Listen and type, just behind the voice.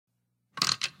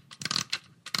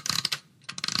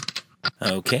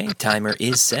Okay, timer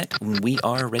is set. We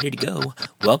are ready to go.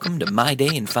 Welcome to My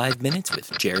Day in 5 Minutes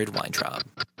with Jared Weintraub.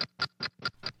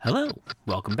 Hello,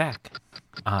 welcome back.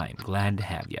 I'm glad to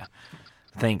have you.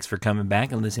 Thanks for coming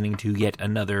back and listening to yet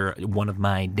another one of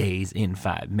my days in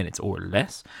 5 minutes or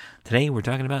less. Today we're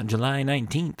talking about July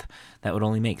 19th. That would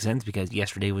only make sense because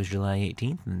yesterday was July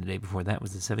 18th and the day before that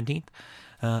was the 17th.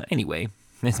 Anyway,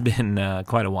 it's been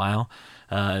quite a while.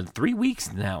 3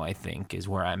 weeks now, I think, is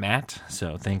where I'm at.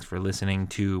 So thanks for listening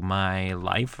to my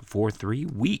life for 3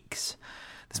 weeks.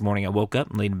 This morning I woke up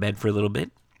and laid in bed for a little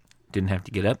bit. Didn't have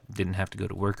to get up, didn't have to go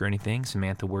to work or anything.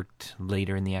 Samantha worked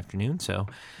later in the afternoon, so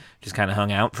just kind of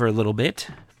hung out for a little bit.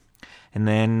 And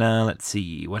then, let's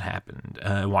see, what happened?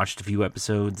 I watched a few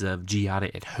episodes of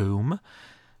Giada at Home.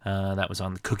 That was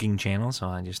on the cooking channel, so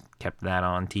I just kept that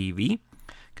on TV,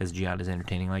 because Giada's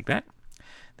entertaining like that.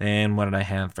 Then, what did I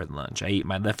have for lunch? I ate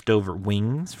my leftover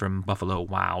wings from Buffalo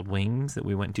Wild Wings that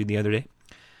we went to the other day.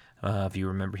 If you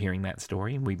remember hearing that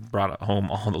story, we brought home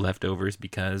all the leftovers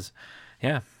because...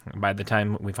 yeah, by the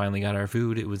time we finally got our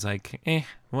food, it was like,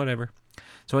 whatever.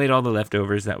 So I ate all the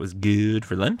leftovers. That was good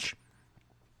for lunch.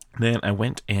 Then I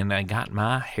went and I got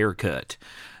my hair cut.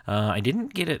 I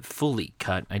didn't get it fully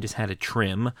cut. I just had a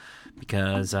trim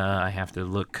because I have to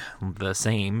look the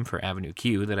same for Avenue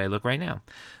Q that I look right now.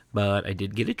 But I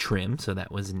did get a trim, so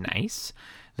that was nice.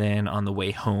 Then on the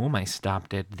way home, I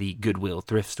stopped at the Goodwill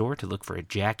thrift store to look for a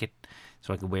jacket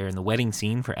so I could wear in the wedding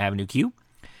scene for Avenue Q.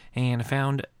 And I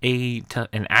found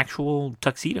an actual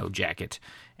tuxedo jacket,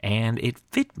 and it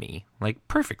fit me, like,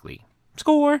 perfectly.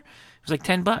 Score! It was like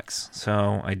 $10,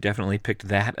 so I definitely picked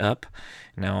that up.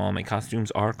 Now all my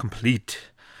costumes are complete.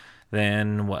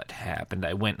 Then what happened?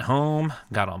 I went home,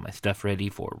 got all my stuff ready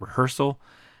for rehearsal.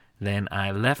 Then I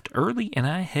left early, and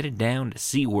I headed down to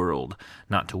SeaWorld.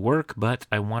 Not to work, but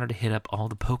I wanted to hit up all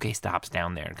the Pokestops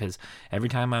down there, because every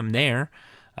time I'm there,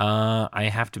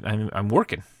 I'm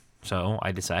working. So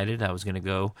I decided I was going to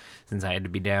go, since I had to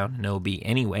be down in OB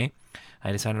anyway,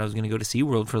 I decided I was going to go to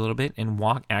SeaWorld for a little bit and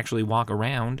actually walk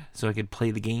around so I could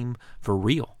play the game for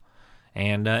real.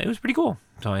 And it was pretty cool.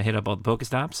 So I hit up all the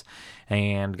Pokestops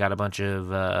and got a bunch of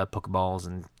Pokeballs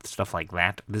and stuff like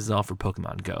that. This is all for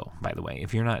Pokemon Go, by the way.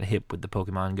 If you're not hip with the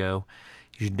Pokemon Go,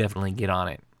 you should definitely get on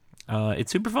it.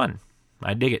 It's super fun.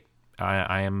 I dig it.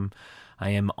 I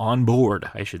am on board,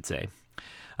 I should say.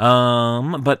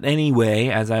 But anyway,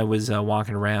 as I was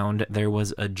walking around, there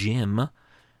was a gym,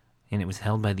 and it was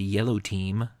held by the yellow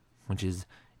team, which is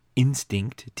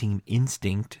Team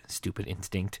Instinct, stupid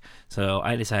Instinct. So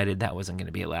I decided that wasn't going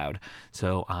to be allowed.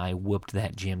 So I whooped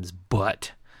that gym's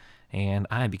butt, and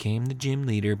I became the gym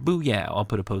leader. Booyah! I'll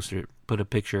put a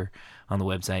picture on the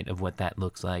website of what that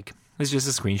looks like. It's just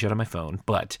a screenshot on my phone,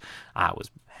 but I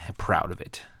was proud of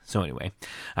it. So anyway,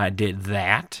 I did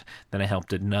that. Then I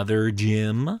helped another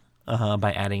gym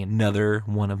by adding another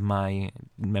one of my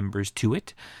members to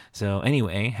it. So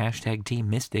anyway, hashtag Team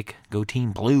Mystic, go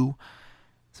Team Blue.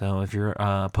 So if you're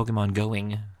Pokemon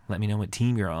going, let me know what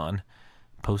team you're on.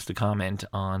 Post a comment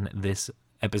on this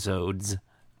episode's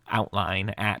outline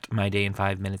at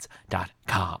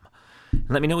mydayin5minutes.com.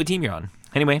 Let me know what team you're on.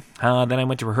 Anyway, then I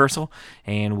went to rehearsal,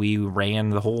 and we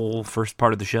ran the whole first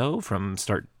part of the show from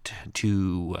start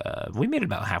to, we made it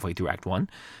about halfway through Act 1,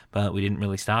 but we didn't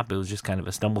really stop. It was just kind of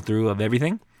a stumble through of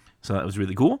everything, so that was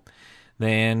really cool.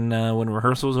 Then when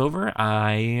rehearsal was over,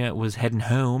 I was heading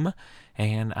home,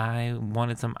 and I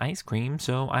wanted some ice cream,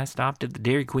 so I stopped at the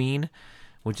Dairy Queen,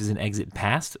 which is an exit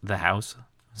past the house.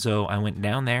 So I went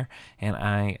down there, and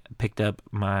I picked up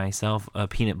myself a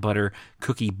peanut butter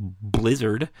cookie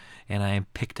blizzard, and I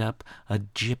picked up a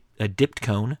dipped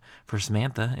cone for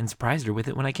Samantha and surprised her with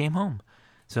it when I came home.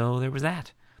 So there was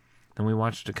that. Then we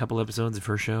watched a couple episodes of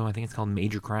her show. I think it's called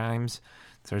Major Crimes.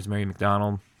 It stars Mary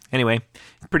McDonnell. Anyway,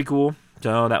 it's pretty cool.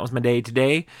 So that was my day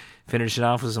today. Finished it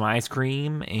off with some ice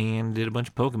cream and did a bunch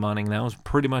of Pokemoning. That was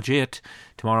pretty much it.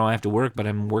 Tomorrow I have to work, but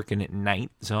I'm working at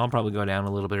night, so I'll probably go down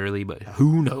a little bit early, but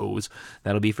who knows?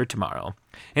 That'll be for tomorrow.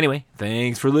 Anyway,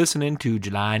 thanks for listening to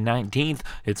July 19th.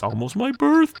 It's almost my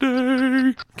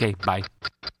birthday. Okay, bye.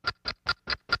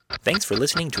 Thanks for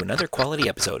listening to another quality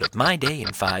episode of My Day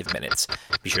in 5 Minutes.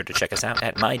 Be sure to check us out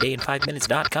at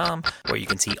mydayin5minutes.com, where you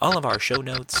can see all of our show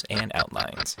notes and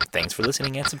outlines. Thanks for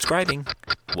listening and subscribing.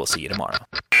 We'll see you tomorrow.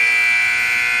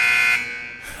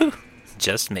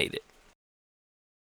 Just made it.